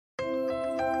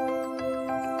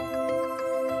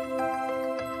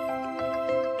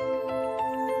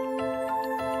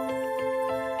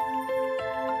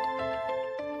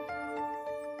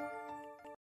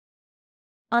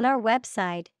On our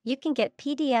website, you can get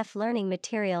PDF learning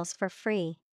materials for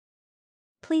free.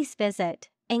 Please visit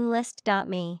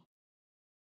englist.me.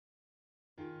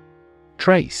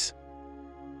 Trace.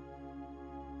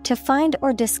 To find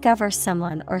or discover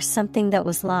someone or something that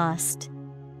was lost.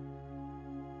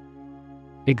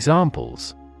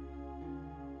 Examples: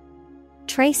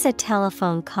 Trace a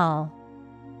telephone call.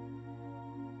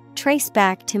 Trace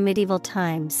back to medieval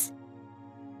times.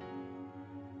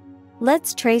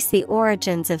 Let's trace the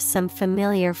origins of some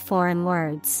familiar foreign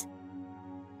words.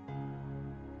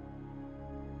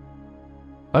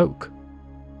 Oak.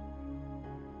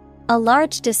 A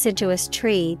large deciduous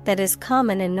tree that is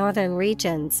common in northern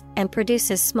regions and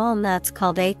produces small nuts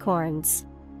called acorns.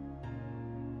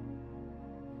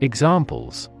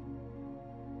 Examples: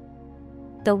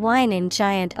 The wine in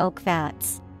giant oak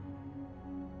vats.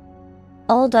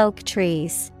 Old oak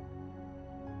trees.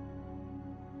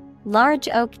 Large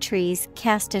oak trees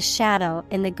cast a shadow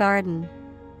in the garden.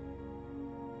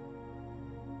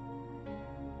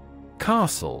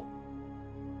 Castle.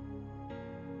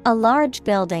 A large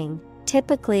building,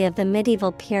 typically of the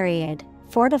medieval period,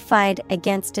 fortified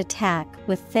against attack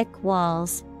with thick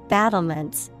walls,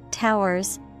 battlements,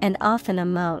 towers, and often a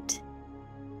moat.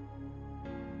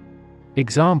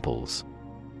 Examples: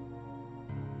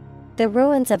 The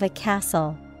ruins of a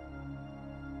castle.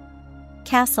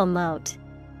 Castle moat.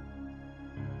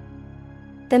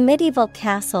 The medieval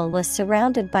castle was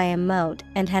surrounded by a moat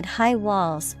and had high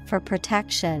walls for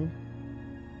protection.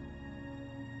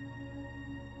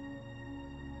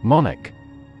 Monarch.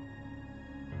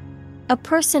 A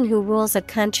person who rules a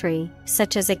country,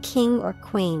 such as a king or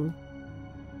queen.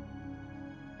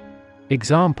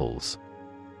 Examples: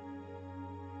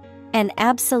 An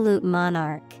absolute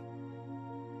monarch.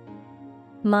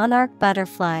 Monarch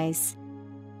butterflies.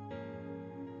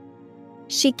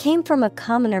 She came from a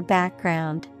commoner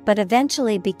background, but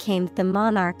eventually became the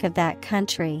monarch of that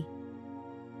country.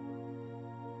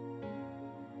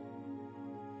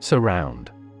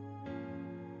 Surround.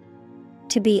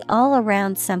 To be all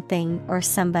around something or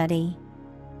somebody.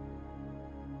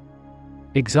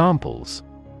 Examples: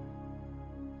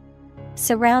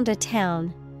 Surround a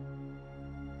town.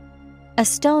 A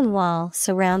stone wall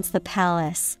surrounds the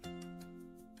palace.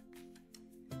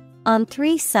 On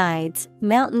 3 sides,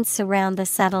 mountains surround the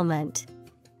settlement.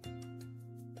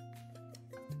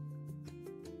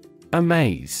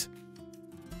 Amaze.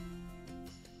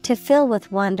 To fill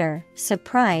with wonder,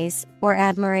 surprise, or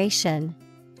admiration.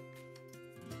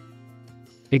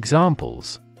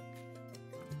 Examples: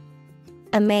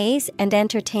 Amaze and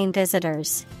entertain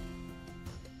visitors.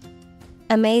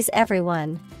 Amaze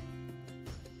everyone.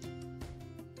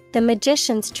 The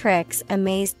magician's tricks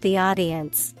amazed the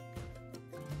audience.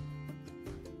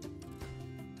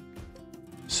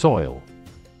 Soil.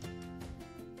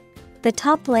 The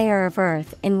top layer of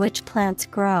earth in which plants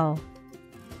grow.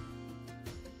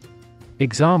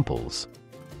 Examples: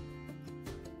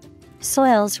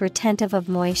 Soils retentive of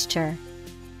moisture.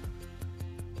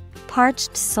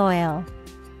 Parched soil.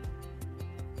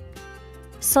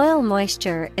 Soil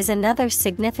moisture is another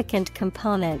significant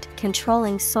component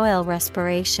controlling soil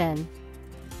respiration.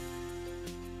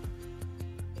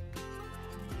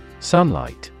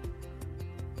 Sunlight.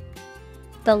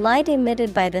 The light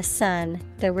emitted by the sun,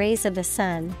 the rays of the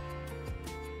sun.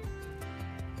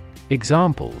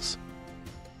 Examples: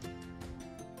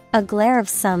 A glare of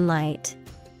sunlight.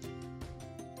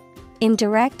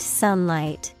 Indirect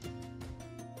sunlight.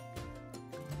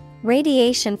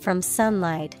 Radiation from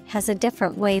sunlight has a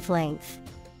different wavelength.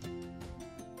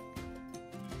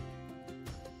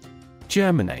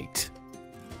 Germinate.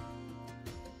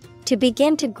 To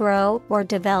begin to grow or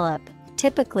develop,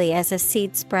 typically as a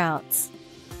seed sprouts.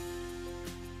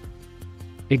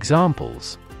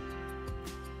 Examples: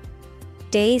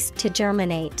 Days to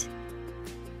germinate.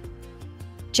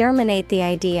 Germinate the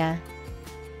idea.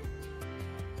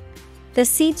 The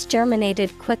seeds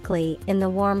germinated quickly in the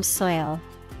warm soil.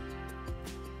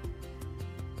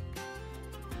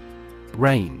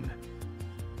 Reign.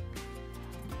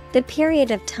 The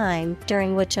period of time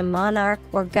during which a monarch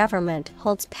or government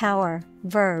holds power.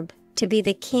 Verb, to be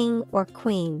the king or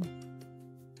queen.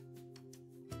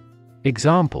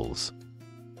 Examples: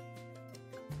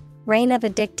 Reign of a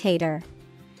dictator.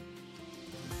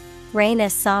 Reign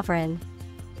as sovereign.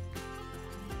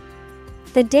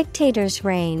 The dictator's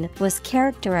reign was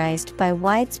characterized by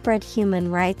widespread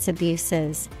human rights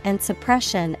abuses and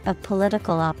suppression of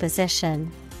political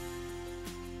opposition.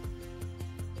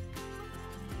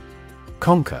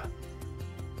 Conquer.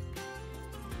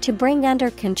 To bring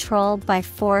under control by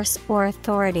force or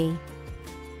authority.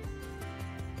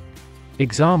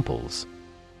 Examples: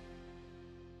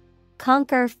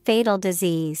 Conquer fatal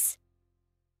disease.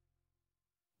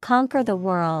 Conquer the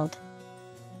world.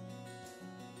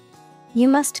 You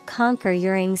must conquer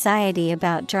your anxiety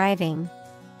about driving.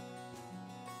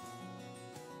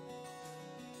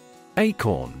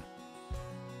 Acorn.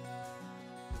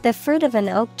 The fruit of an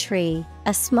oak tree,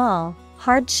 a small,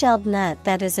 hard-shelled nut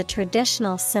that is a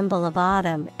traditional symbol of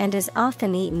autumn and is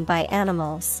often eaten by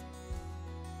animals.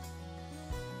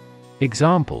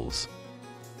 Examples: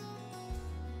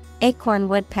 Acorn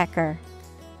woodpecker.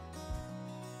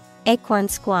 Acorn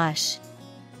squash.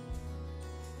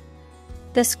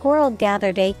 The squirrel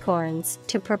gathered acorns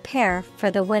to prepare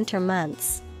for the winter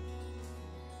months.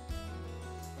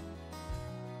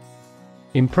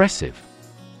 Impressive.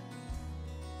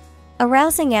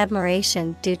 Arousing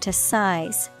admiration due to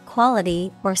size,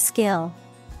 quality, or skill.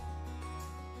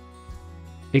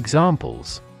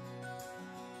 Examples: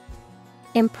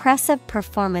 Impressive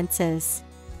performances.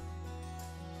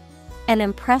 An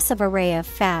impressive array of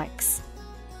facts.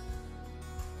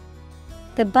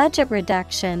 The budget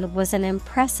reduction was an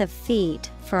impressive feat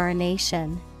for our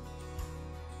nation.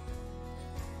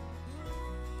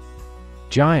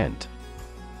 Giant.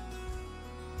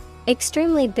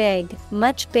 Extremely big,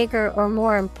 much bigger or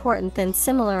more important than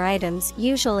similar items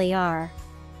usually are.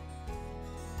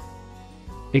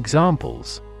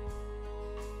 Examples: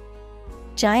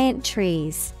 Giant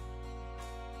trees.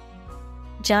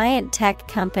 Giant tech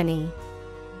company.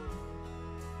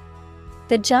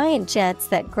 The giant jets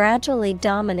that gradually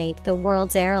dominate the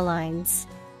world's airlines.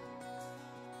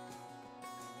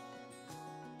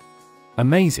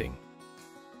 Amazing.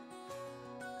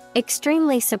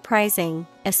 Extremely surprising,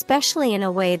 especially in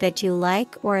a way that you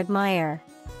like or admire.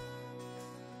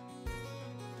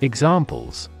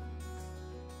 Examples: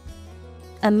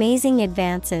 Amazing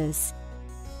advances.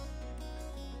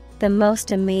 The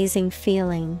most amazing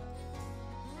feeling.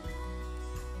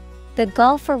 The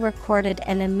golfer recorded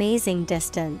an amazing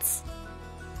distance.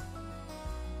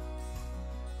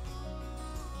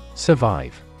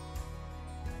 Survive.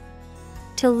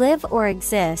 To live or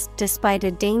exist despite a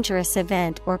dangerous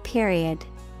event or period.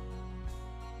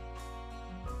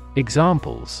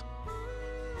 Examples: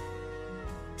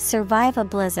 Survive a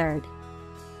blizzard.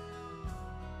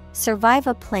 Survive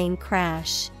a plane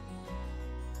crash.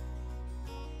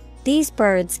 These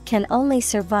birds can only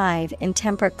survive in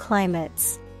temperate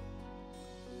climates.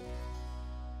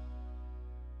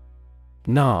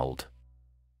 Gnarled.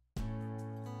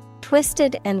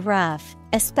 Twisted and rough,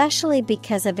 especially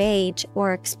because of age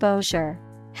or exposure,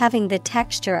 having the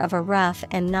texture of a rough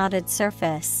and knotted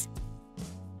surface.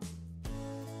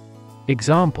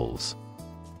 Examples: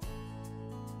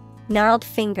 Gnarled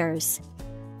fingers.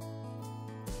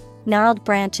 Gnarled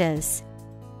branches.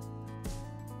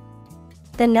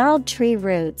 The gnarled tree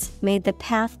roots made the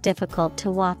path difficult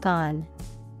to walk on.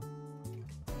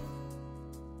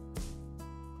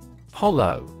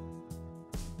 Hollow.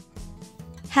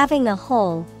 Having a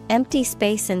hole, empty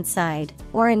space inside,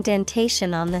 or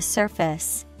indentation on the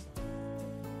surface.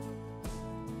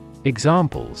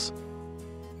 Examples: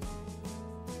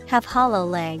 Have hollow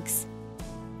legs.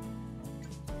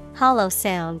 Hollow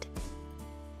sound.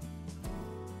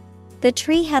 The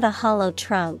tree had a hollow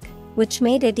trunk, which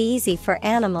made it easy for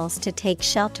animals to take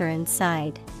shelter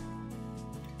inside.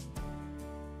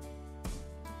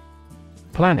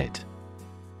 Planet.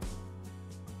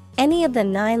 Any of the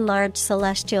 9 large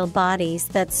celestial bodies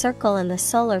that circle in the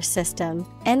solar system,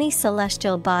 any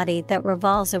celestial body that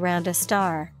revolves around a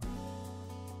star.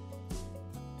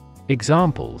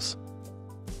 Examples: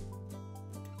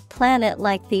 Planet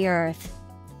like the Earth.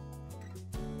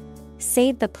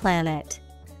 Save the planet.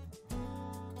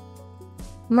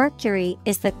 Mercury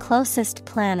is the closest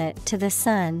planet to the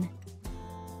Sun.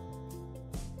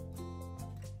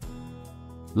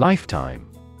 Lifetime.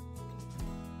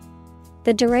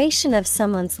 The duration of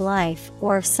someone's life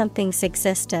or of something's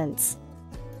existence.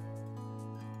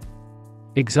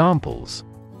 Examples: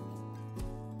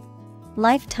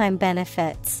 Lifetime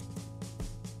benefits.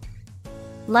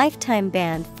 Lifetime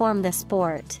ban formed the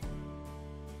sport.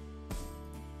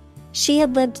 She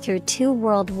had lived through 2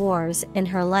 world wars in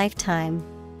her lifetime.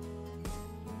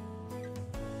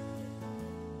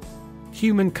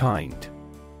 Humankind.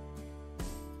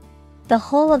 The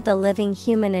whole of the living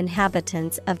human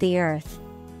inhabitants of the earth.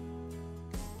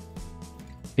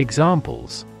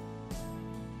 Examples: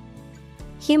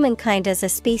 Humankind as a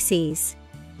species.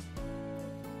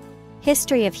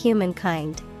 History of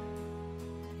humankind.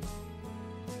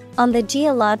 On the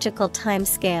geological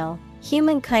timescale,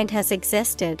 humankind has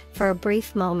existed for a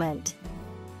brief moment.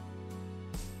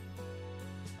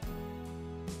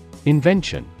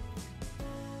 Invention.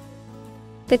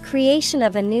 The creation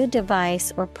of a new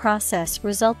device or process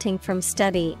resulting from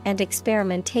study and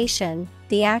experimentation,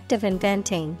 the act of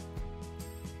inventing.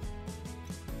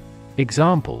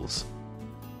 Examples: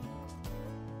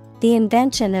 The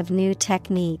invention of new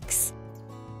techniques.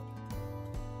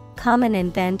 Common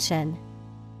invention.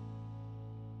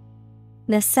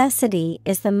 Necessity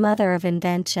is the mother of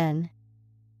invention.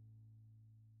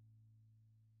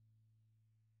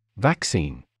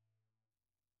 Vaccine.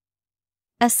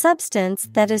 A substance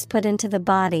that is put into the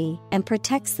body and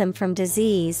protects them from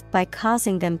disease by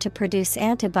causing them to produce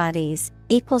antibodies,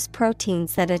 equals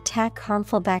proteins that attack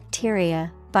harmful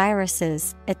bacteria,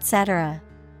 viruses, etc.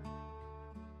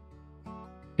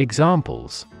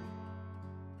 Examples: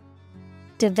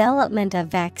 Development of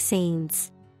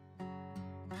vaccines.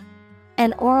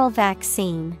 An oral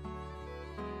vaccine.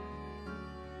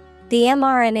 The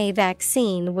mRNA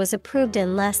vaccine was approved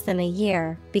in less than a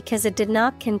year because it did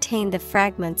not contain the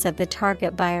fragments of the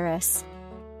target virus.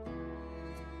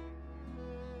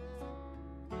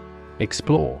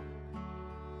 Explore.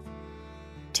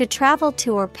 To travel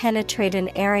to or penetrate an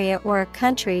area or a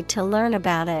country to learn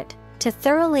about it, to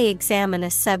thoroughly examine a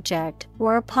subject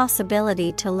or a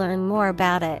possibility to learn more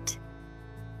about it.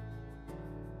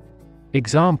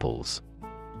 Examples: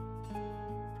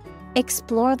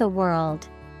 Explore the world.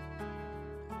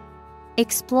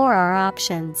 Explore our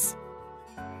options.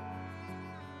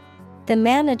 The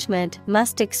management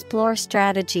must explore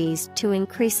strategies to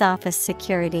increase office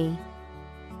security.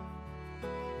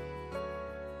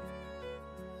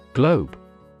 Globe.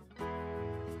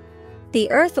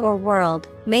 The earth or world,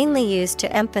 mainly used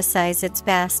to emphasize its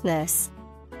vastness.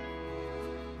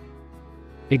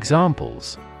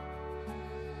 Examples: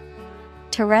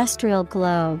 Terrestrial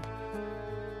globe.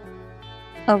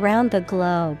 Around the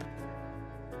globe.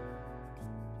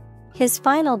 His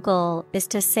final goal is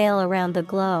to sail around the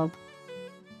globe.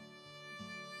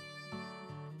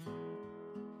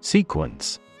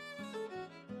 Sequence.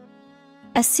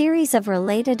 A series of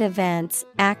related events,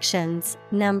 actions,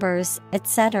 numbers,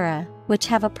 etc., which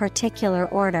have a particular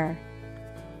order.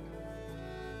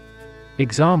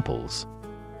 Examples: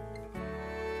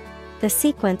 The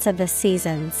sequence of the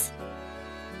seasons.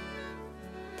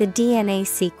 The DNA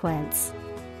sequence.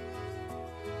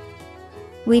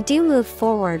 We do move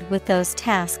forward with those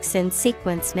tasks in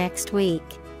sequence next week.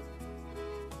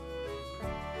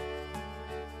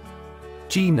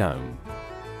 Genome.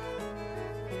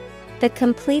 The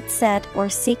complete set or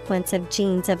sequence of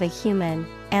genes of a human,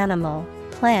 animal,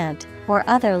 plant, or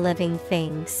other living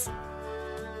things.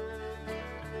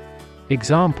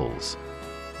 Examples: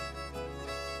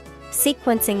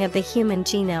 Sequencing of the human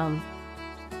genome.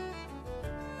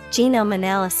 Genome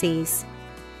analyses.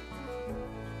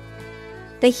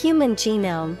 The human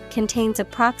genome contains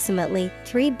approximately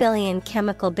 3 billion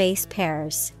chemical base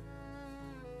pairs.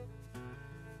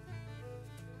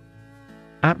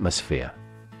 Atmosphere.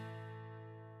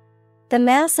 The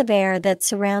mass of air that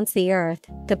surrounds the earth,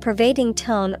 the pervading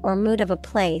tone or mood of a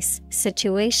place,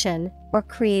 situation, or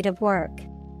creative work.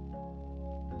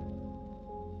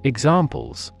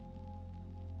 Examples: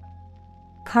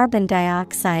 Carbon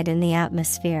dioxide in the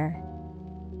atmosphere.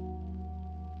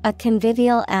 A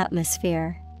convivial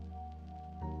atmosphere.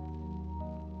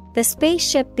 The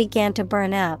spaceship began to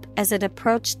burn up as it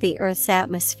approached the Earth's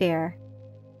atmosphere.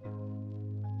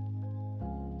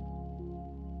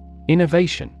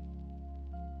 Innovation.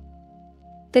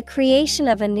 The creation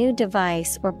of a new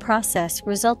device or process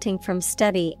resulting from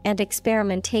study and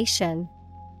experimentation.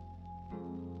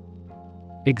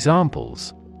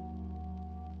 Examples: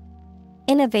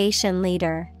 Innovation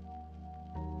leader.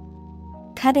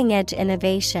 Cutting-edge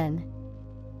innovation.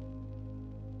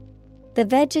 The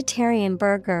vegetarian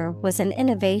burger was an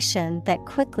innovation that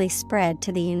quickly spread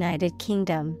to the United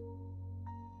Kingdom.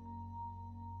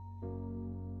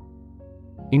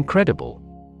 Incredible.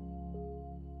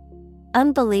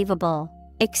 Unbelievable,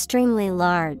 extremely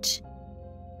large.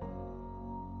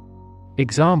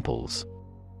 Examples: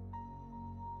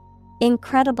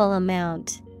 Incredible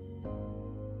amount.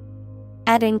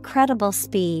 At incredible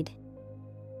speed.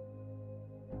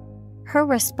 Her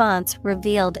response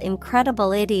revealed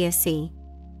incredible idiocy.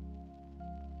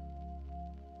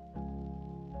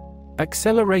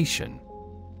 Acceleration.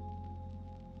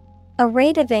 A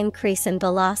rate of increase in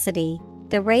velocity,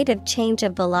 the rate of change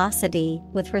of velocity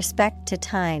with respect to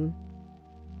time.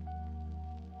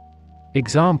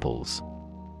 Examples: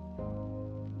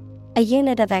 A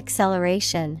unit of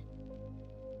acceleration.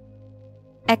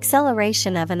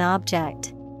 Acceleration of an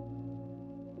object.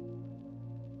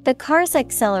 The car's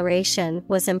acceleration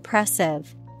was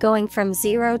impressive, going from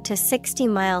 0 to 60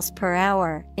 miles per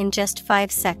hour in just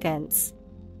 5 seconds.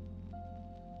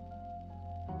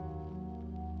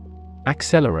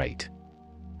 Accelerate.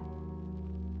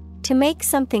 To make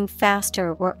something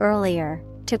faster or earlier,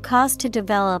 to cause to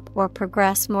develop or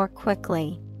progress more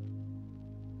quickly.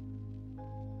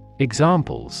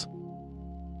 Examples: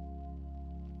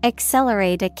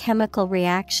 Accelerate a chemical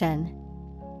reaction.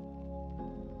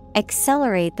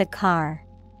 Accelerate the car.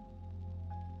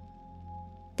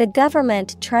 The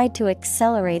government tried to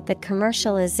accelerate the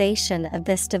commercialization of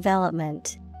this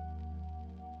development.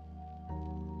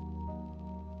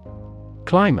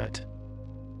 Climate.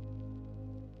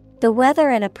 The weather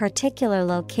in a particular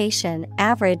location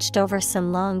averaged over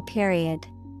some long period.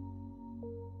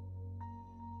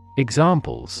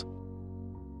 Examples: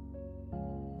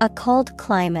 A cold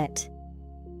climate.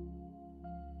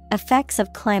 Effects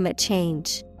of climate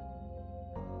change.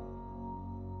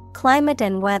 Climate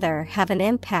and weather have an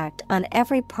impact on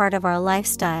every part of our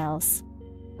lifestyles.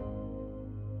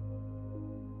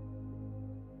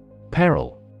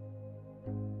 Peril.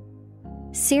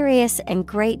 Serious and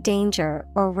great danger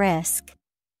or risk.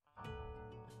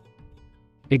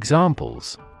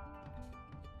 Examples: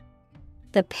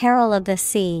 The peril of the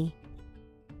sea.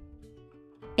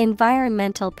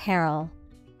 Environmental peril.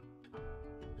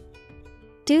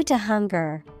 Due to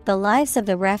hunger, the lives of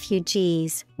the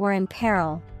refugees were in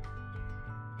peril.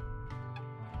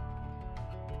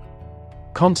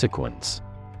 Consequence.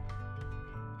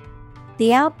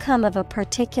 The outcome of a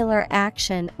particular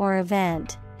action or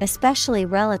event, especially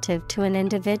relative to an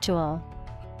individual.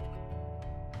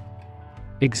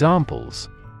 Examples: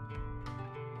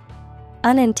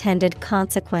 Unintended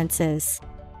consequences.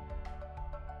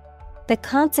 The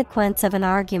consequence of an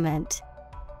argument.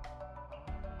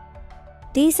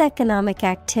 These economic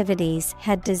activities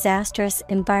had disastrous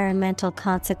environmental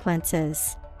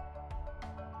consequences.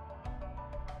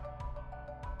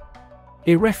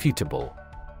 Irrefutable.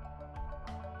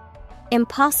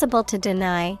 Impossible to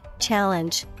deny,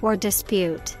 challenge, or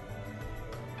dispute.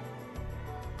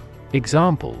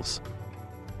 Examples: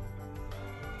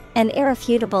 An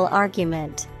irrefutable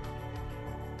argument.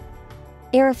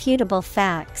 Irrefutable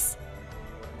facts.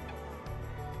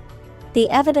 The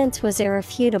evidence was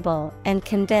irrefutable and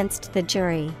convinced the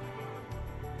jury.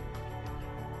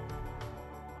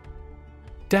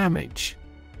 Damage.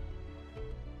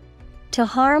 To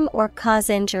harm or cause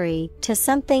injury to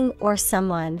something or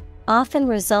someone, often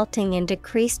resulting in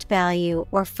decreased value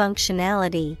or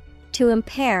functionality, to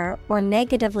impair or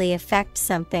negatively affect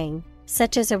something,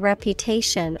 such as a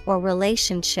reputation or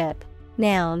relationship.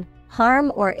 Noun,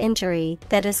 harm or injury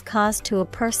that is caused to a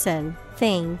person,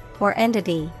 thing, or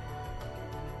entity.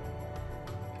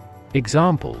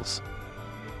 Examples: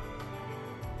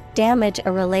 Damage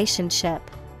a relationship.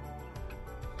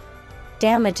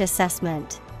 Damage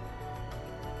assessment.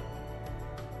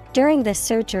 During the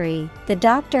surgery, the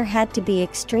doctor had to be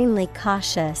extremely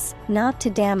cautious not to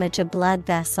damage a blood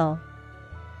vessel.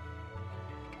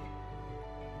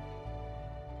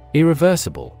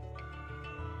 Irreversible.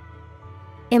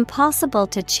 Impossible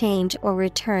to change or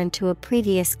return to a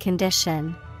previous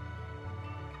condition.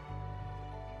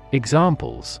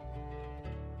 Examples: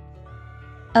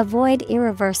 Avoid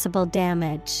irreversible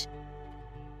damage.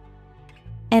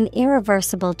 An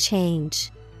irreversible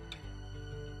change.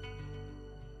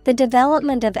 The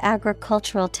development of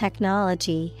agricultural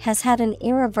technology has had an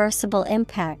irreversible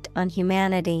impact on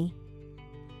humanity.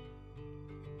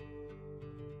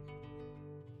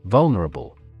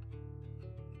 Vulnerable.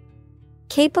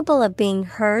 Capable of being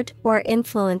hurt or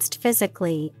influenced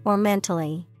physically or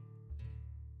mentally.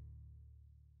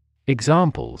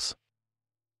 Examples: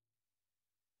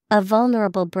 A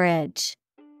vulnerable bridge.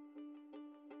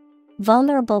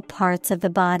 Vulnerable parts of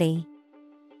the body.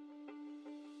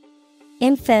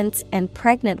 Infants and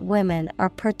pregnant women are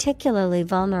particularly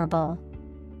vulnerable.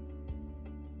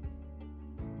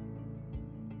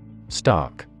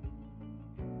 Stark.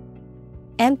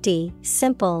 Empty,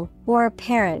 simple, or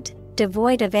apparent,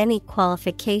 devoid of any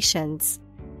qualifications.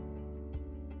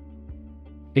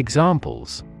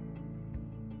 Examples: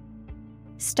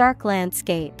 Stark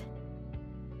landscape.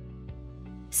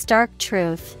 Stark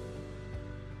truth.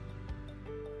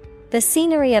 The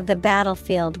scenery of the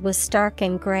battlefield was stark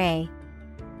and gray.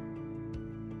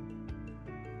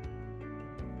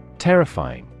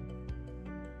 Terrifying.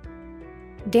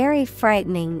 Very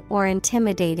frightening or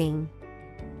intimidating.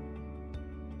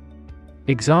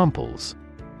 Examples: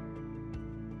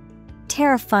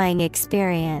 Terrifying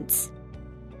experience.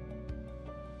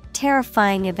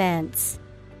 Terrifying events.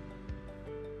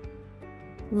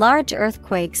 Large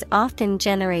earthquakes often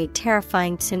generate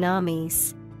terrifying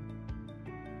tsunamis.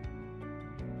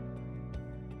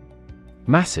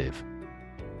 Massive.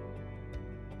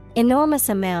 Enormous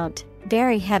amount,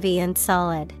 very heavy and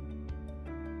solid.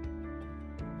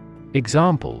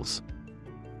 Examples: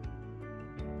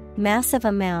 massive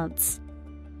amounts,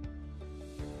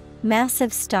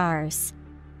 massive stars.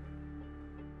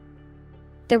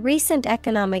 The recent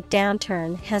economic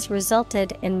downturn has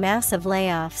resulted in massive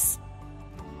layoffs.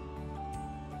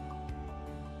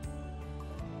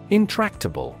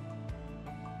 Intractable.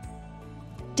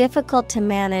 Difficult to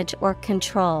manage or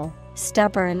control,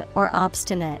 stubborn or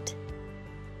obstinate.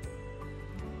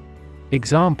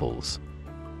 Examples: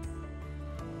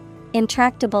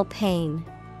 intractable pain,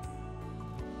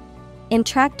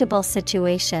 intractable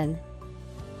situation.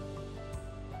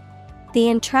 The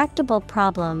intractable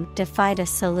problem defied a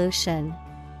solution.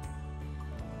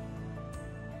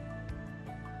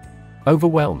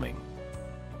 Overwhelming.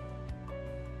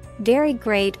 Very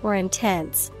great or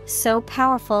intense, so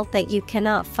powerful that you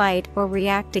cannot fight or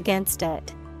react against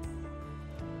it.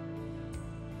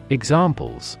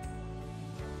 Examples: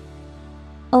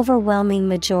 overwhelming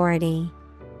majority,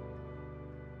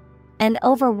 an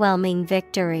overwhelming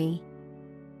victory.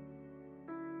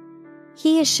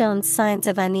 He has shown signs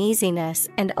of uneasiness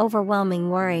and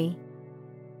overwhelming worry.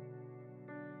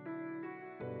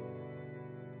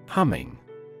 Humming.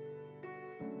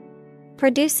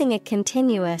 Producing a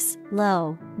continuous,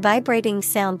 low, vibrating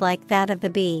sound like that of the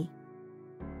bee.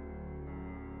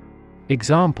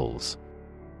 Examples: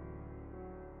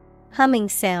 humming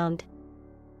sound,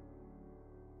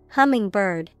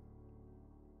 hummingbird.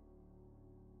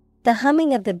 The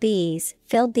humming of the bees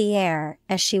filled the air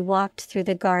as she walked through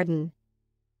the garden.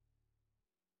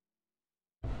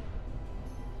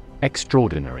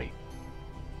 Extraordinary.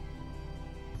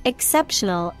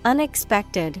 Exceptional,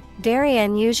 unexpected, very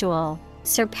unusual,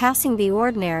 surpassing the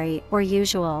ordinary or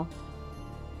usual.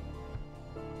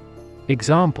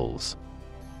 Examples: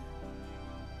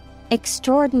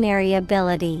 extraordinary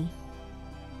ability,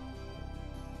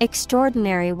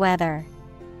 extraordinary weather.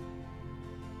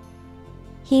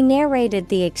 He narrated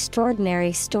the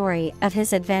extraordinary story of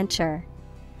his adventure.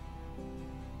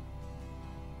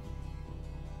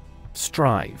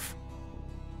 Strive.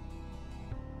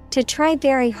 To try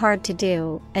very hard to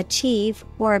do, achieve,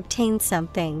 or obtain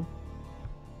something.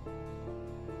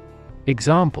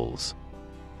 Examples: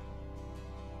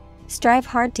 strive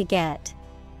hard to get,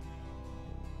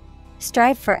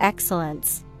 strive for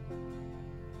excellence.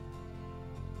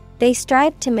 They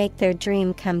strive to make their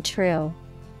dream come true.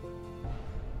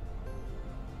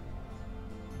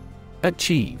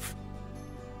 Achieve.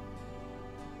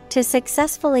 To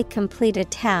successfully complete a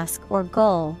task or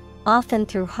goal, often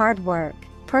through hard work,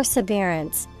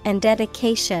 perseverance, and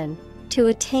dedication, to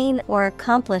attain or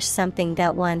accomplish something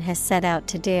that one has set out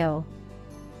to do.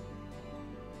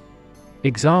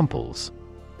 Examples: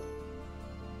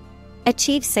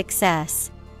 achieve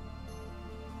success,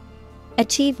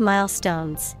 achieve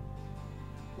milestones.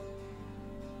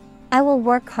 I will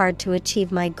work hard to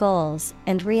achieve my goals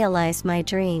and realize my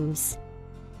dreams.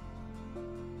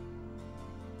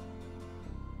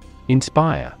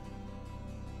 Inspire.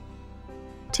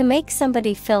 To make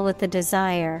somebody feel with a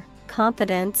desire,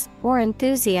 confidence, or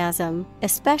enthusiasm,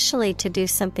 especially to do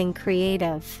something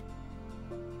creative.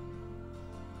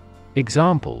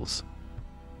 Examples: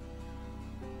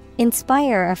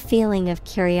 inspire a feeling of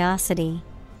curiosity,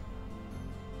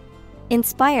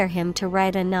 inspire him to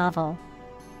write a novel.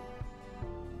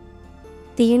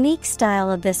 The unique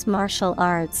style of this martial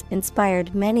arts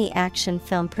inspired many action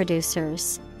film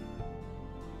producers.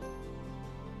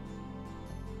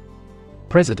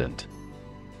 President.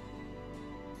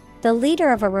 The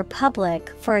leader of a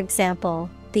republic, for example,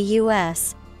 the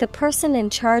U.S., the person in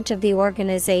charge of the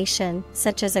organization,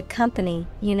 such as a company,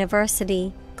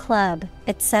 university, club,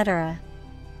 etc.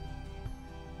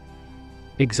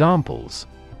 Examples: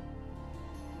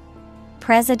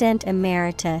 President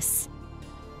Emeritus,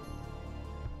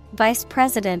 Vice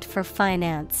President for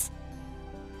Finance.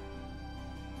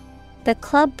 The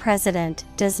club president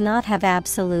does not have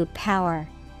absolute power.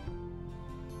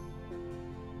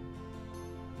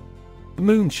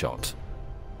 Moonshot.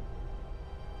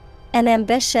 An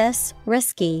ambitious,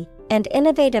 risky, and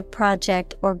innovative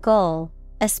project or goal,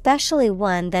 especially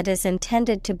one that is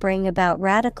intended to bring about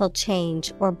radical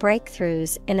change or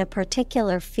breakthroughs in a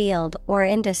particular field or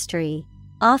industry,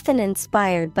 often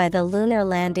inspired by the lunar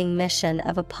landing mission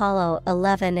of Apollo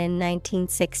 11 in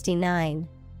 1969.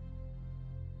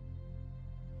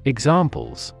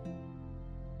 Examples: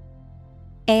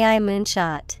 AI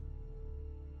moonshot,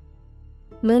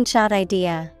 moonshot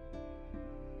idea.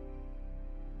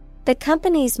 The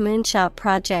company's Moonshot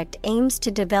project aims to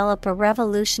develop a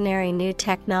revolutionary new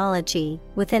technology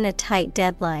within a tight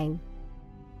deadline.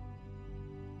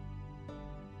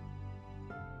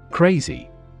 Crazy.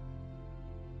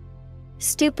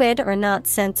 Stupid or not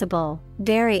sensible,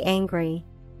 very angry.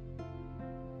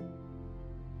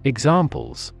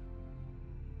 Examples: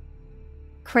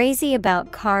 Crazy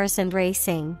about cars and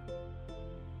racing.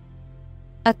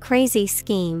 A crazy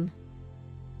scheme.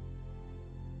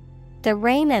 The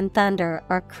rain and thunder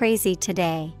are crazy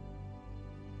today.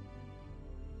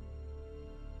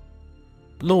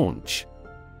 Launch.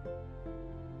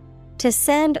 To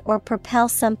send or propel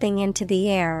something into the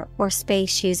air or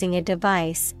space using a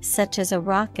device such as a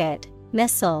rocket,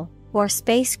 missile, or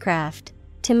spacecraft,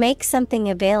 to make something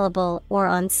available or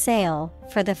on sale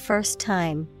for the first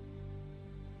time.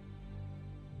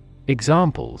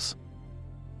 Examples: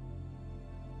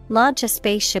 Launch a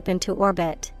spaceship into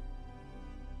orbit.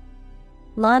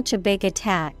 Launch a big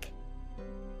attack.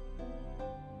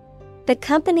 The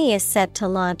company is set to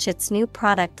launch its new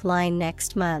product line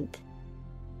next month.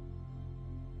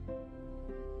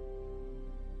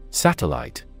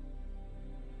 Satellite.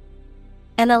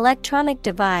 An electronic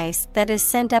device that is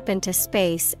sent up into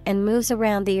space and moves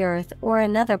around the Earth or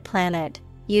another planet,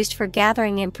 used for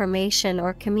gathering information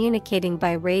or communicating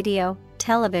by radio,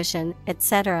 television,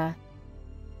 etc.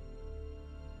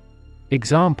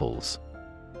 Examples: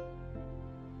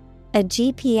 A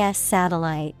GPS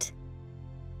satellite.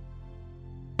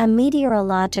 A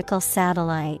meteorological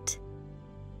satellite.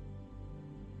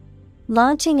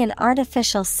 Launching an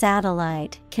artificial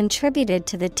satellite contributed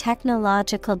to the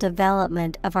technological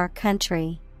development of our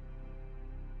country.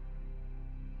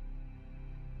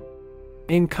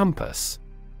 Encompass.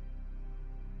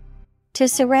 To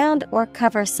surround or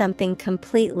cover something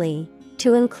completely,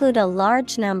 to include a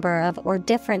large number of or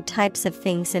different types of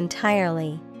things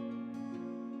entirely.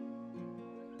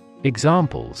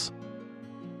 Examples: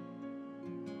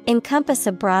 Encompass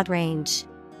a broad range.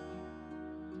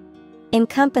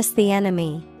 Encompass the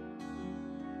enemy.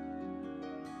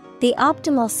 The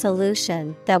optimal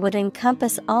solution that would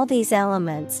encompass all these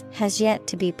elements has yet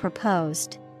to be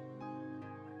proposed.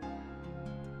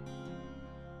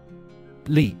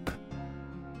 Leap.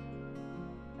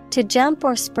 To jump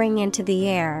or spring into the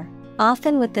air,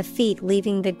 often with the feet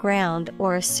leaving the ground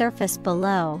or a surface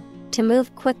below, to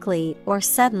move quickly or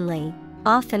suddenly,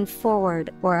 often forward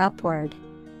or upward.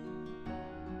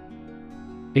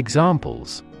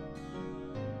 Examples: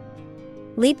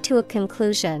 Leap to a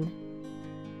conclusion.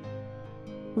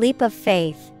 Leap of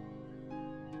faith.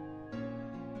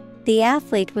 The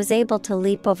athlete was able to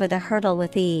leap over the hurdle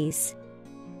with ease.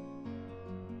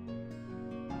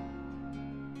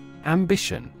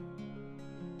 Ambition.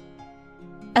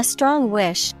 A strong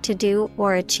wish to do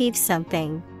or achieve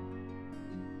something.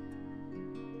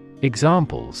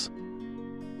 Examples: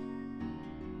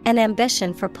 An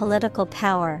ambition for political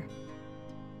power.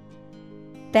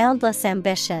 Boundless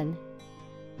ambition.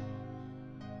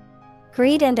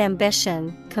 Greed and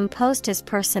ambition composed his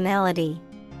personality.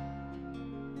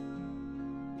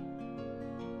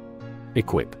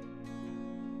 Equip.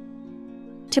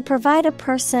 To provide a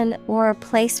person or a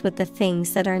place with the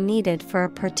things that are needed for a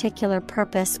particular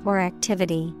purpose or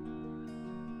activity.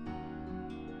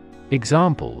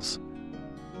 Examples: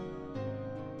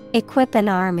 Equip an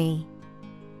army.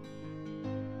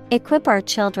 Equip our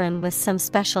children with some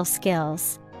special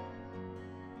skills.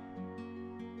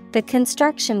 The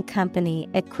construction company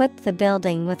equipped the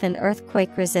building with an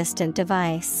earthquake-resistant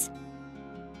device.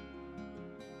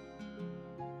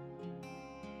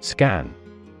 Scan.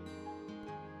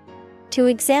 To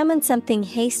examine something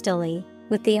hastily,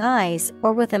 with the eyes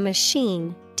or with a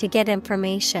machine, to get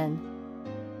information.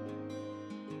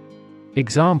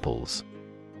 Examples: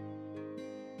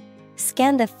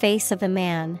 Scan the face of a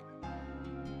man.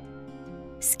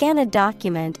 Scan a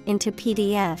document into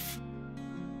PDF.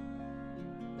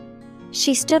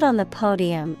 She stood on the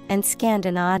podium and scanned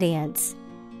an audience.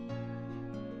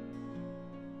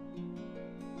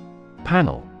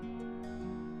 Panel.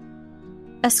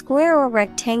 A square or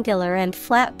rectangular and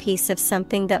flat piece of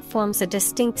something that forms a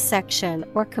distinct section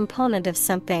or component of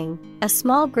something, a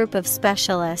small group of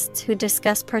specialists who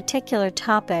discuss particular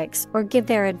topics or give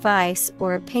their advice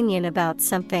or opinion about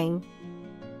something.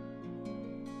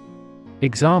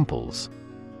 Examples: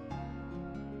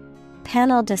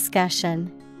 Panel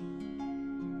discussion.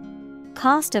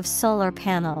 Cost of solar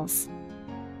panels.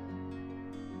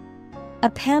 A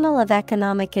panel of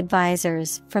economic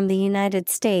advisors from the United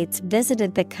States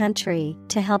visited the country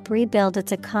to help rebuild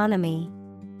its economy.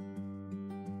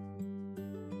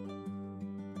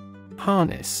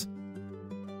 Harness.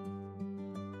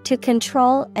 To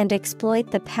control and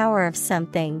exploit the power of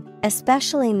something,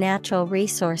 especially natural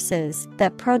resources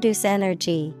that produce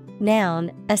energy.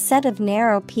 Noun, a set of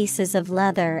narrow pieces of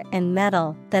leather and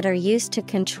metal that are used to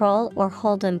control or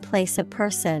hold in place a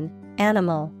person,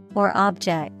 animal, or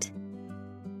object.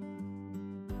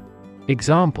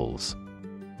 Examples: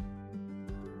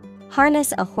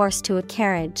 Harness a horse to a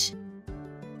carriage.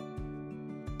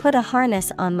 Put a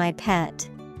harness on my pet.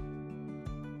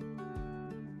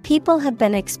 People have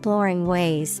been exploring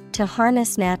ways to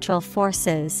harness natural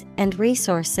forces and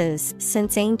resources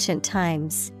since ancient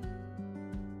times.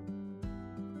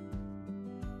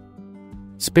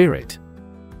 Spirit.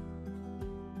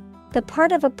 The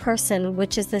part of a person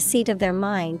which is the seat of their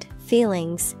mind,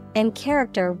 feelings, and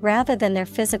character rather than their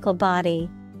physical body,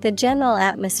 the general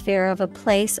atmosphere of a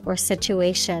place or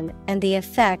situation, and the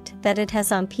effect that it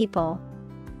has on people.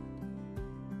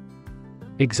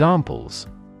 Examples: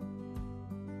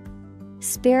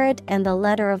 Spirit and the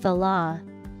letter of the law.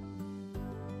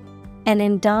 An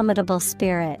indomitable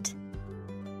spirit.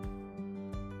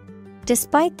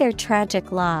 Despite their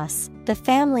tragic loss, the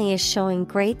family is showing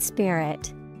great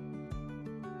spirit.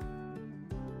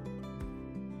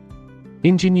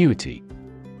 Ingenuity.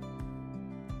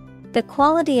 The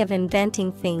quality of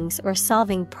inventing things or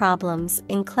solving problems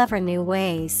in clever new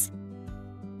ways.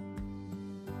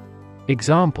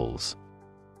 Examples: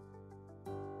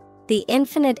 The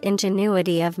infinite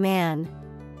ingenuity of man.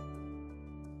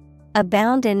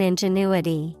 Abound in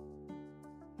ingenuity.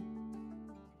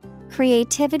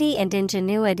 Creativity and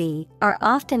ingenuity are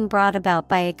often brought about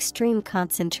by extreme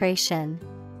concentration.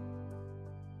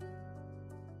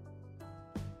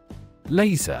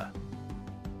 Laser.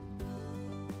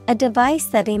 A device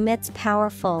that emits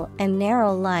powerful and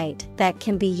narrow light that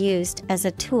can be used as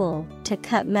a tool to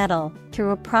cut metal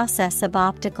through a process of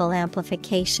optical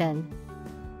amplification.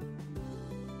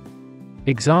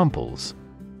 Examples: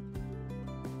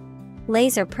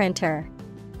 Laser printer.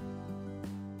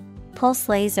 Pulse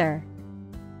laser.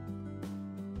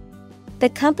 The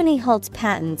company holds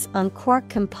patents on core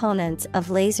components of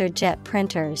laser jet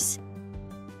printers.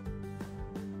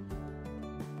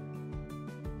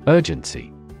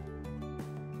 Urgency.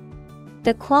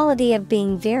 The quality of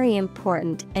being very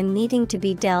important and needing to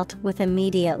be dealt with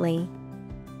immediately.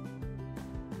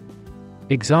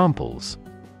 Examples: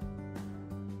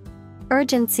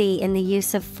 Urgency in the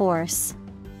use of force.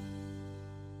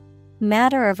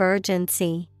 Matter of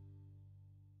urgency.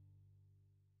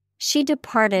 She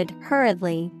departed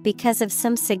hurriedly because of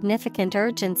some significant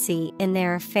urgency in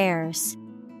their affairs.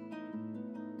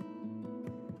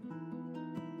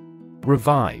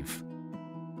 Revive.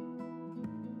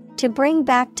 To bring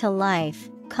back to life,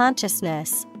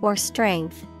 consciousness, or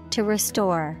strength, to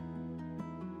restore.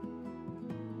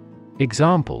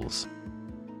 Examples: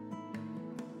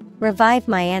 Revive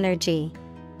my energy.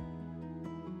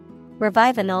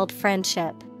 Revive an old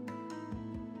friendship.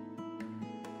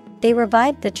 They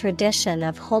revived the tradition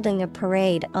of holding a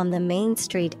parade on the main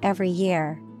street every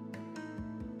year.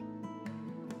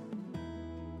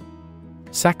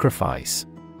 Sacrifice.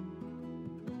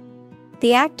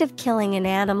 The act of killing an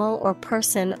animal or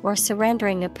person or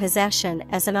surrendering a possession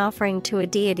as an offering to a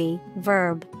deity.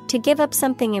 Verb, to give up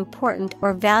something important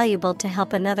or valuable to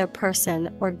help another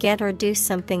person or get or do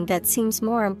something that seems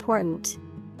more important.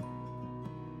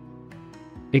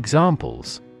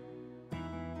 Examples: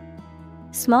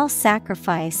 Small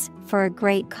sacrifice for a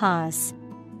great cause.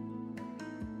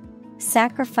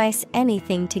 Sacrifice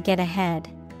anything to get ahead.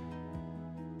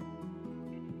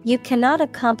 You cannot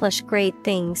accomplish great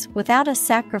things without a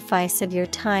sacrifice of your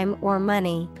time or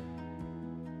money.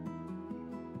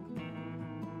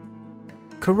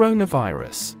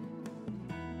 Coronavirus.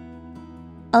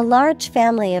 A large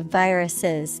family of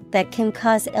viruses that can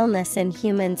cause illness in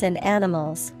humans and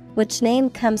animals, which name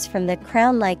comes from the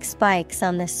crown-like spikes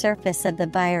on the surface of the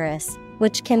virus,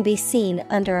 which can be seen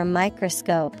under a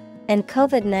microscope, and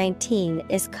COVID-19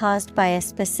 is caused by a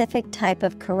specific type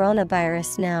of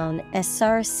coronavirus known as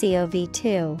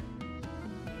SARS-CoV-2.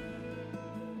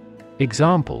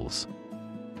 Examples: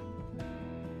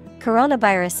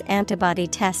 Coronavirus antibody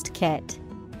test kit.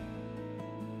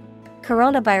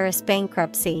 Coronavirus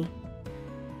bankruptcy.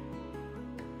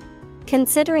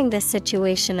 Considering the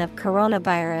situation of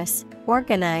coronavirus,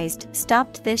 organized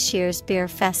stopped this year's beer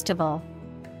festival.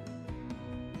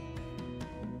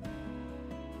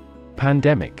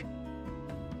 Pandemic.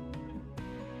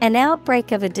 An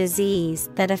outbreak of a disease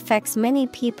that affects many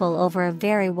people over a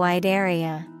very wide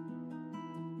area.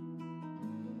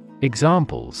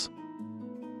 Examples: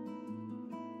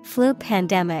 Flu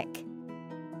pandemic.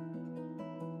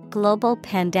 Global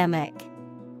pandemic.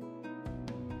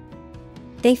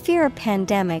 They fear a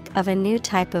pandemic of a new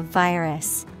type of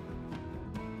virus.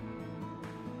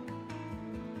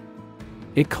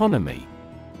 Economy.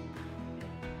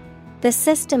 The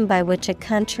system by which a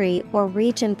country or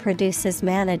region produces,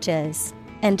 manages,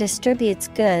 and distributes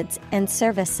goods and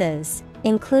services,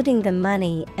 including the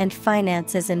money and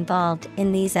finances involved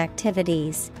in these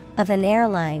activities, of an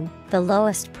airline, the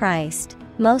lowest priced,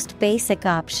 most basic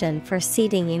option for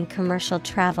seating in commercial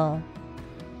travel.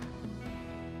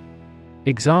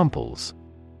 Examples: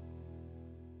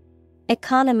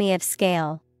 Economy of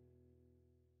scale,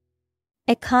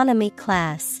 economy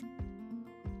class.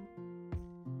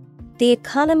 The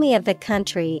economy of the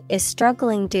country is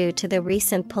struggling due to the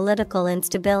recent political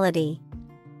instability.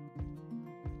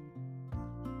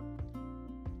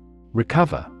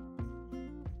 Recover.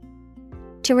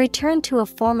 To return to a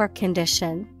former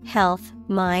condition, health,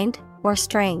 mind, or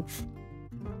strength.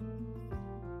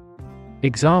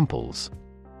 Examples: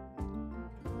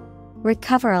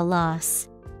 Recover a loss.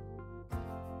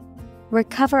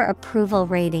 Recover approval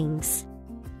ratings.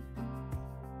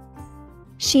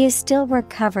 She is still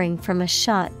recovering from a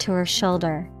shot to her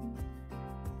shoulder.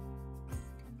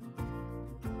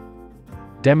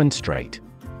 Demonstrate.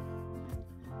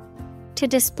 To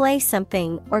display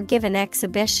something or give an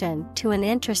exhibition to an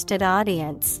interested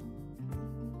audience.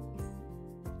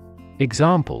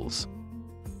 Examples: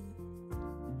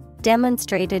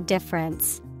 Demonstrate a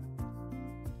difference.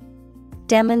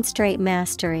 Demonstrate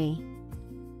mastery.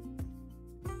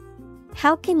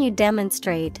 How can you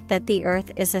demonstrate that the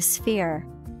Earth is a sphere?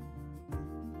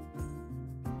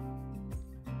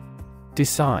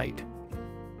 Decide.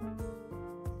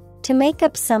 To make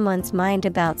up someone's mind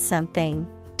about something,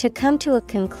 to come to a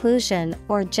conclusion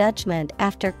or judgment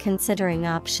after considering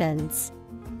options.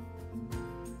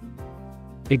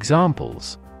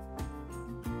 Examples: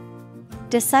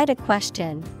 Decide a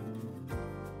question.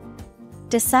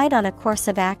 Decide on a course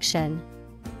of action.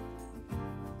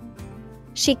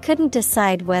 She couldn't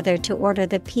decide whether to order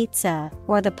the pizza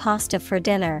or the pasta for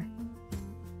dinner.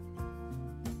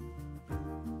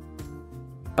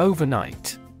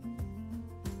 Overnight.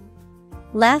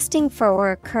 Lasting for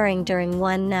or occurring during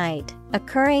one night,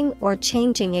 occurring or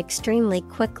changing extremely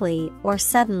quickly or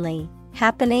suddenly,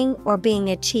 happening or being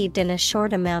achieved in a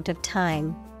short amount of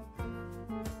time.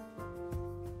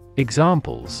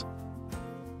 Examples: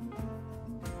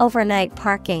 Overnight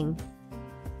parking.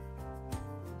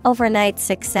 Overnight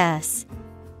success.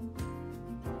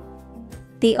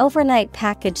 The overnight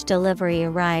package delivery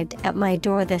arrived at my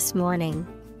door this morning.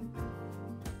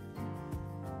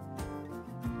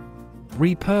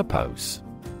 Repurpose.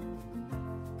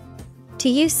 To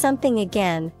use something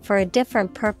again for a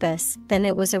different purpose than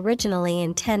it was originally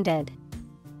intended.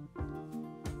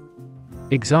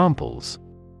 Examples: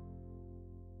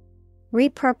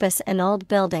 Repurpose an old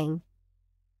building.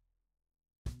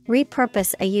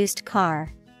 Repurpose a used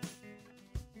car.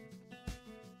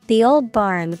 The old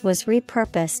barn was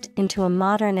repurposed into a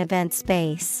modern event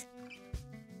space.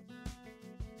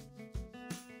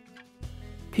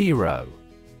 Hero.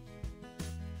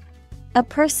 A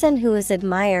person who is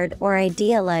admired or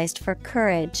idealized for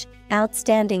courage,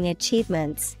 outstanding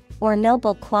achievements, or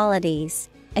noble qualities,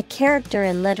 a character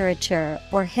in literature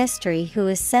or history who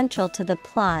is central to the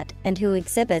plot and who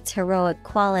exhibits heroic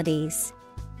qualities.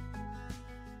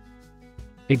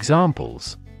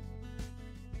 Examples: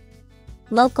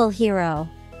 Local hero.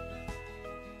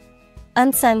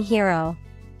 Unsung hero.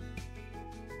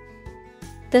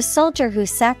 The soldier who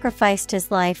sacrificed his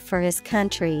life for his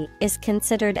country is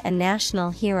considered a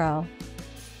national hero.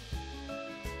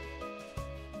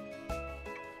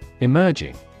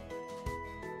 Emerging.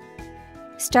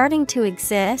 Starting to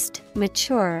exist,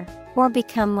 mature, or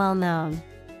become well known.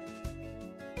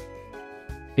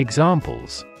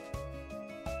 Examples: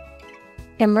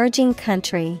 Emerging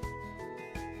country.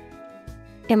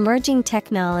 Emerging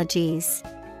technologies.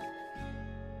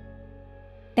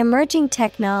 Emerging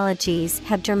technologies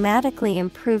have dramatically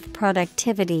improved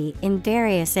productivity in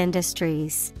various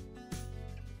industries.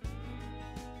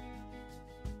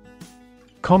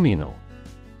 Communal.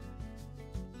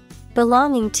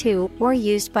 Belonging to or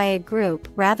used by a group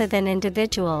rather than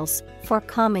individuals, for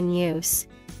common use.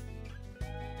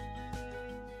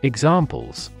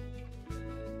 Examples: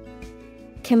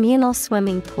 Communal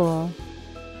swimming pool.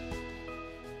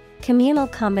 Communal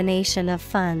combination of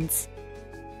funds.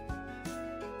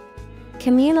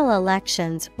 Communal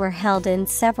elections were held in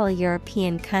several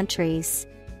European countries.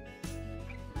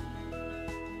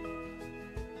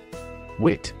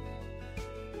 Wit.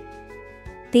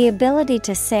 The ability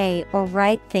to say or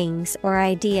write things or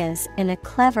ideas in a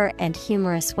clever and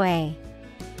humorous way.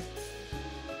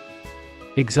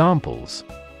 Examples: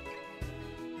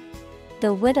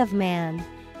 The wit of man.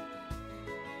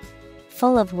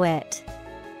 Full of wit.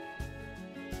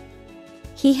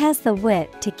 He has the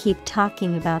wit to keep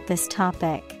talking about this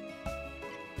topic.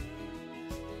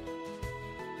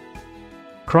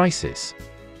 Crisis.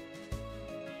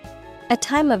 A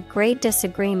time of great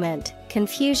disagreement,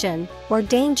 confusion, or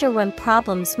danger when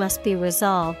problems must be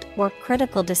resolved or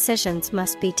critical decisions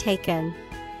must be taken.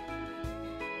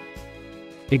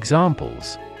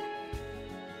 Examples: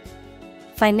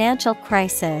 Financial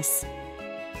crisis,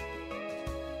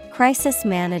 crisis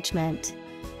management.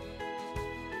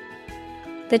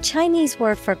 The Chinese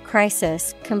word for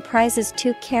crisis comprises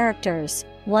two characters,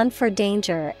 one for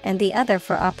danger and the other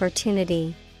for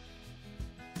opportunity.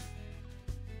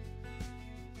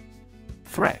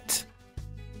 Threat.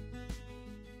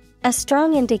 A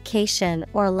strong indication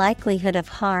or likelihood of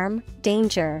harm,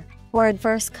 danger, or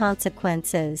adverse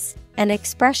consequences, an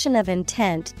expression of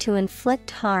intent to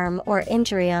inflict harm or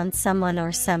injury on someone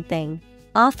or something,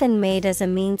 often made as a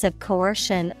means of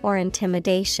coercion or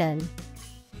intimidation.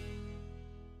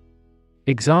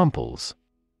 Examples: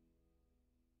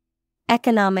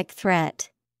 Economic threat,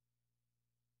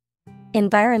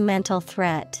 environmental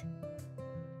threat.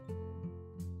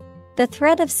 The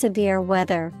threat of severe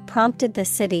weather prompted the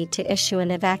city to issue an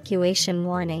evacuation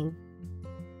warning.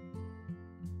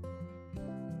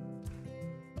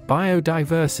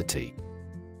 Biodiversity.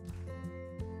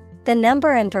 The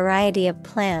number and variety of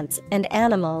plants and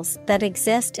animals that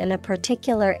exist in a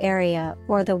particular area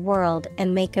or the world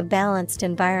and make a balanced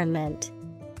environment.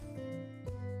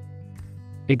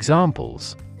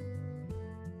 Examples: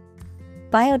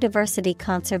 Biodiversity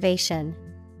conservation,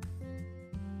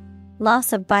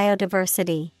 loss of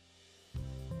biodiversity.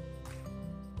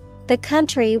 The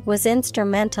country was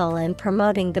instrumental in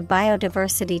promoting the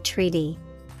Biodiversity Treaty.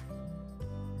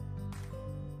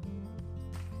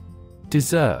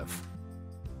 Deserve.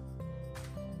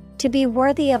 To be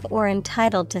worthy of or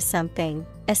entitled to something,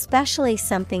 especially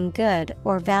something good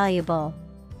or valuable.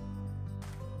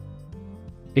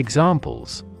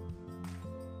 Examples: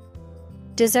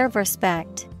 Deserve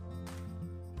respect,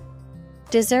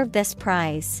 deserve this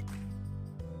prize.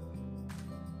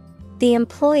 The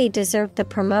employee deserved the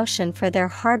promotion for their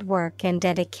hard work and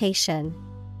dedication.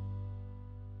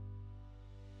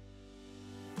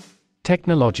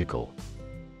 Technological.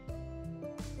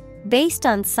 Based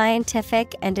on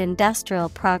scientific and industrial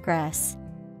progress.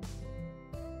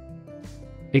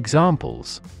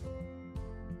 Examples: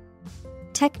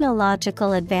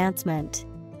 Technological advancement,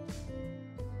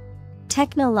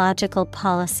 technological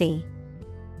policy.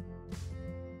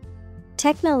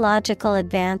 Technological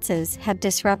advances have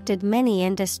disrupted many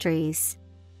industries.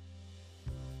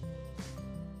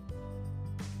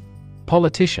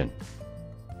 Politician.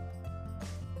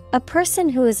 A person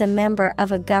who is a member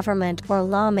of a government or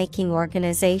lawmaking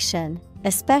organization,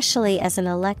 especially as an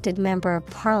elected member of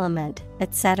parliament,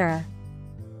 etc.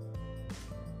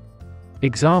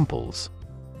 Examples: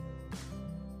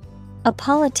 A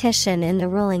politician in the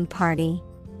ruling party,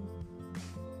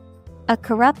 a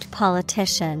corrupt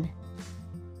politician.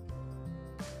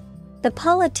 The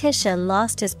politician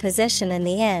lost his position in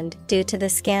the end due to the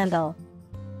scandal.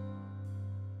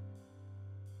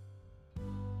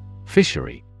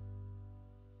 Fishery.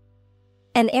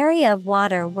 An area of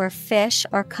water where fish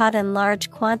are caught in large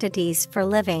quantities for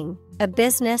living, a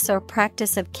business or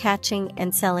practice of catching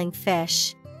and selling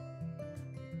fish.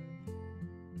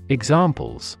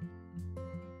 Examples: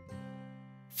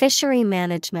 Fishery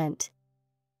management,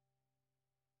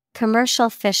 commercial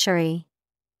fishery.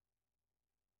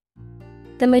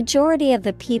 The majority of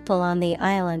the people on the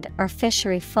island are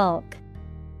fishery folk.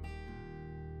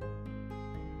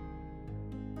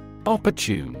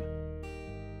 Opportune.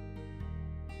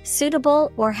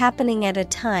 Suitable or happening at a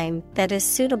time that is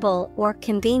suitable or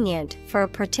convenient for a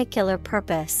particular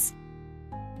purpose.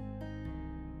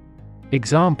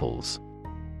 Examples: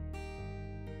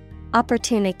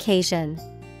 Opportune occasion,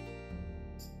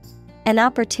 an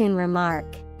opportune remark.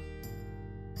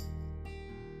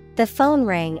 The phone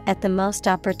rang at the most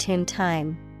opportune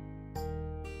time.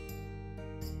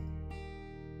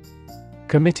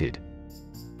 Committed.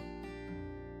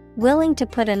 Willing to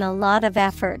put in a lot of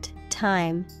effort,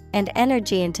 time, and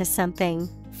energy into something,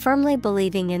 firmly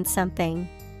believing in something.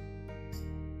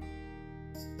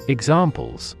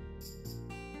 Examples: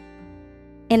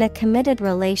 In a committed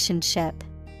relationship.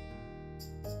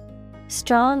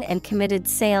 Strong and committed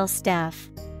sales staff.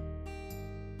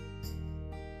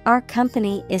 Our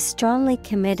company is strongly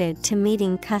committed to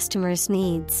meeting customers'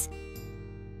 needs.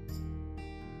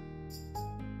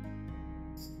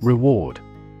 Reward.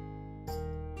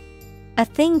 A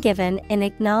thing given in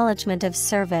acknowledgement of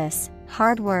service,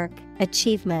 hard work,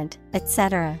 achievement,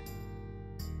 etc.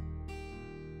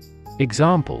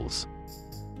 Examples: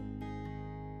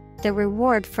 The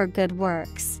reward for good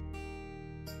works.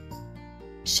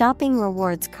 Shopping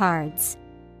rewards cards.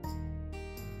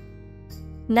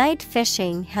 Night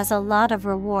fishing has a lot of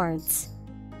rewards.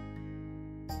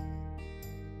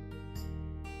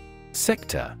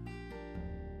 Sector.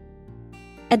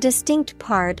 A distinct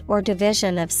part or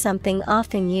division of something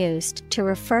often used to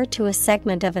refer to a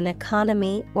segment of an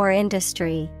economy or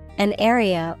industry, an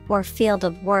area or field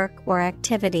of work or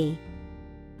activity.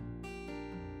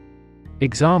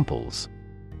 Examples: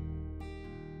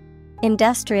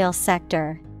 Industrial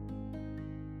sector,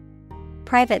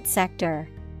 private sector.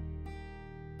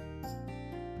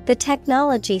 The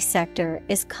technology sector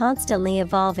is constantly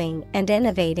evolving and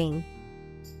innovating.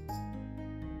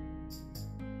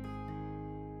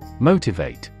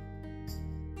 Motivate.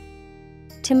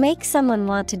 To make someone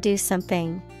want to do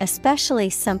something, especially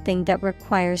something that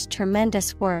requires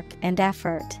tremendous work and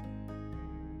effort.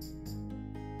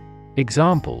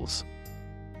 Examples: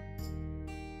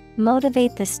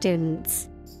 Motivate the students.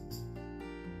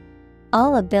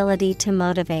 All ability to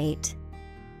motivate.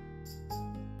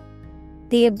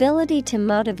 The ability to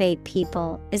motivate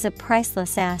people is a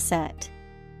priceless asset.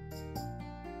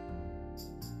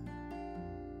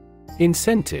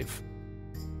 Incentive.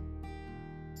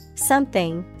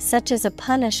 Something, such as a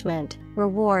punishment,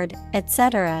 reward,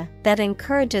 etc., that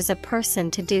encourages a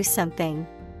person to do something.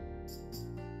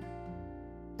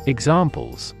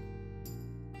 Examples: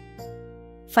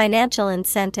 Financial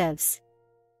incentives.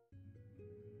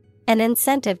 An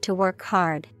incentive to work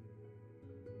hard.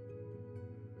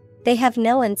 They have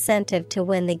no incentive to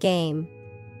win the game.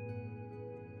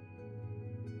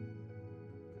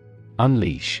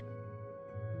 Unleash.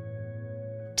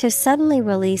 To suddenly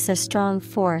release a strong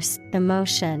force,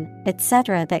 emotion,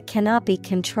 etc. that cannot be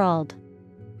controlled.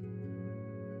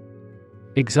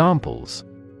 Examples: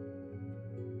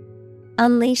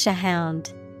 Unleash a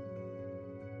hound.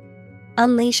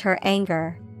 Unleash her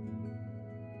anger.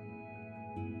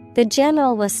 The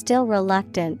general was still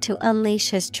reluctant to unleash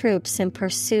his troops in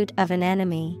pursuit of an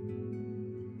enemy.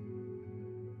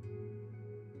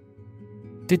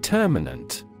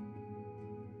 Determinant.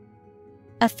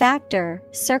 A factor,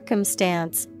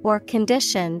 circumstance, or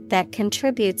condition that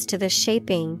contributes to the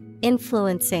shaping,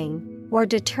 influencing, or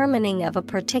determining of a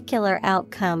particular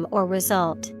outcome or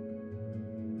result.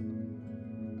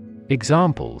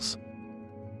 Examples: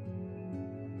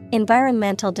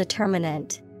 Environmental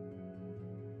determinant.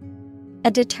 A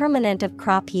determinant of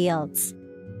crop yields.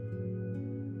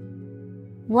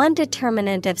 One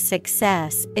determinant of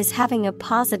success is having a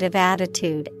positive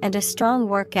attitude and a strong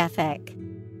work ethic.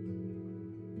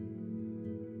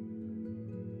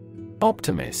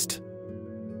 Optimist.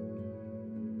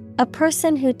 A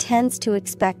person who tends to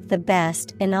expect the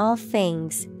best in all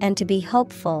things and to be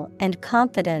hopeful and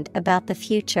confident about the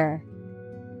future.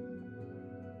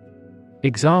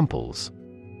 Examples: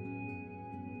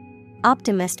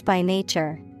 Optimist by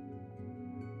nature.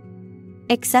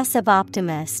 Excessive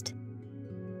optimist.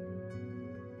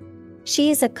 She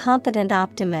is a confident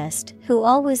optimist who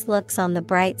always looks on the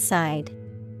bright side.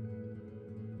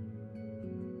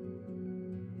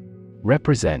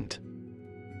 Represent.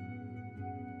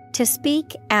 To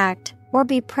speak, act, or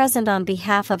be present on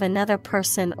behalf of another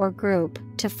person or group,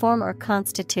 to form or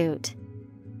constitute.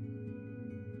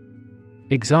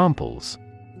 Examples: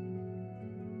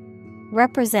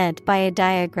 Represent by a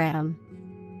diagram.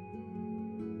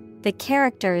 The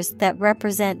characters that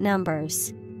represent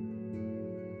numbers.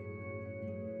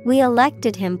 We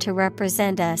elected him to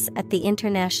represent us at the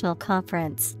international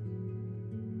conference.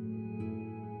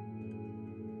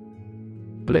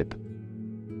 Blip.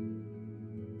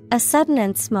 A sudden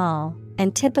and small,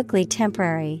 and typically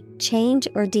temporary, change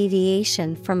or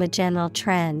deviation from a general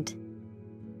trend.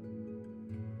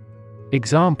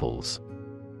 Examples: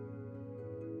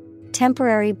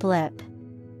 Temporary blip.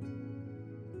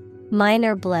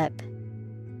 Minor blip.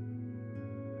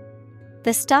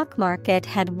 The stock market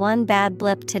had one bad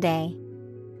blip today.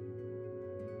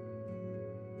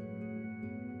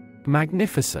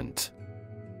 Magnificent.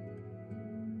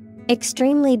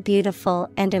 Extremely beautiful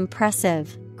and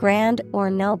impressive, grand or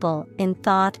noble in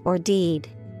thought or deed.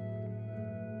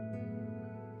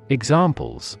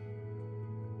 Examples: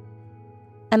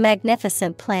 A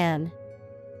magnificent plan.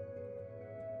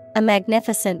 A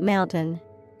magnificent mountain.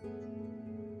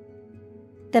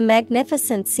 The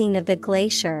magnificent scene of the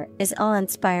glacier is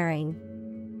awe-inspiring.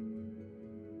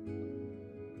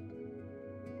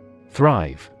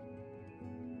 Thrive.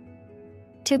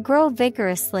 To grow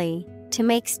vigorously, to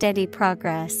make steady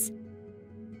progress.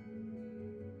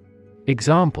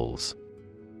 Examples: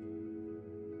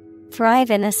 Thrive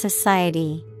in a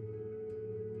society.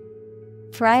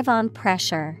 Thrive on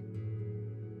pressure.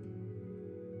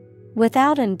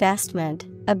 Without investment,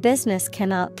 a business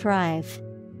cannot thrive.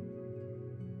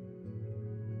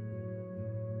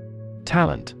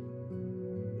 Talent.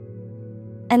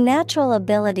 A natural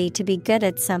ability to be good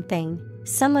at something,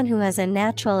 someone who has a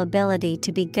natural ability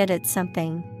to be good at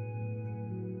something.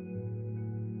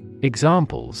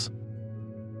 Examples: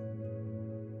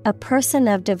 A person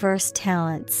of diverse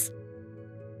talents.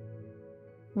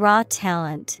 Raw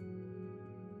talent.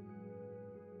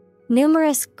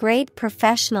 Numerous great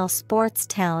professional sports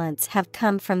talents have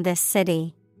come from this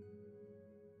city.